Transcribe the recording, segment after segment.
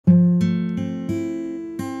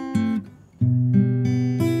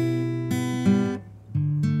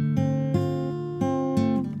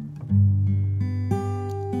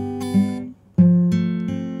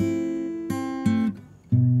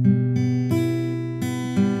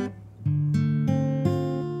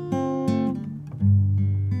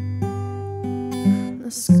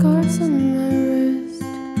scars on my wrist,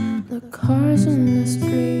 the cars on the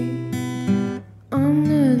street. I'm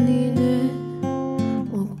not needed,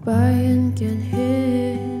 walk by and get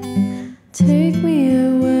hit. Take me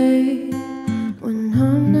away when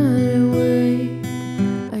I'm not awake.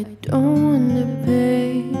 I don't wanna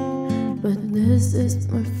pay, but this is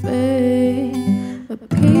my fate. A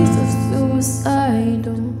piece of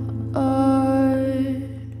suicidal art.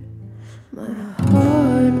 My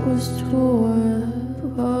heart was torn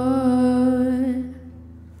apart.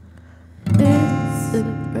 It's a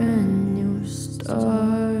brand new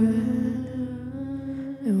start.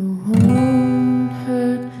 It won't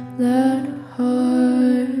hurt that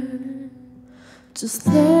hard. Just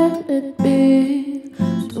let it be.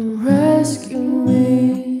 Don't rescue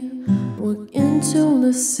me. Walk into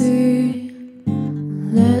the sea.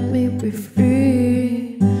 Let me be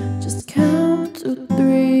free. Just count to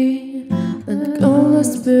 3. Let go the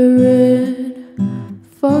spirit.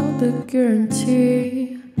 Fuck the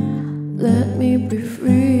guarantee. Let me be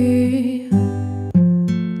free.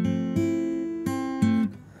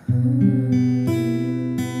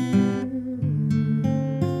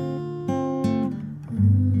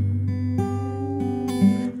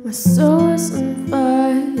 My soul is on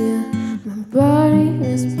fire. My body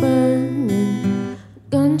is burning.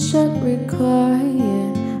 Gunshot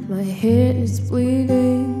required. My head is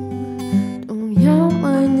bleeding. Don't yell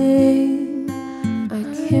my name, I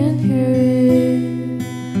can't hear it.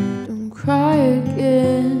 Don't cry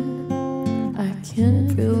again, I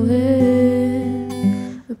can't feel it.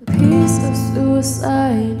 A piece of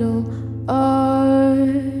suicidal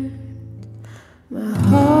art. My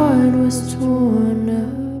heart was torn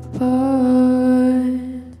apart.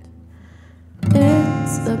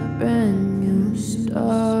 It's a brand new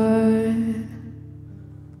start.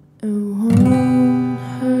 It won't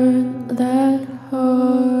hurt that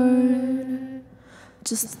hard.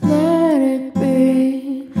 Just let it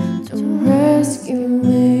be. Don't rescue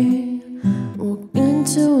me. Walk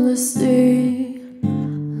into the sea.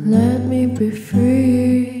 Let me be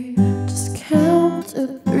free. Just count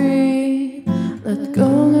to 3. Let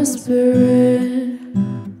go the spirit.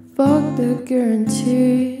 Fuck the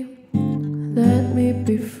guarantee. Let me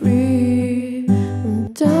be free.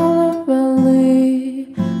 I'm down the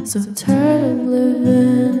valley, so tired of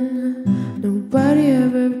living. Nobody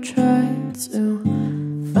ever tried to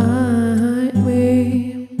find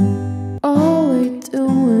me. All they do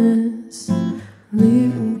is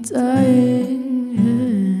leave me dying.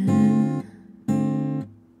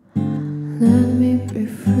 Let me be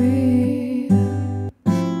free.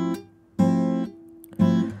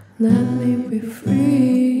 Let me be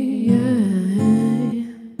free, yeah.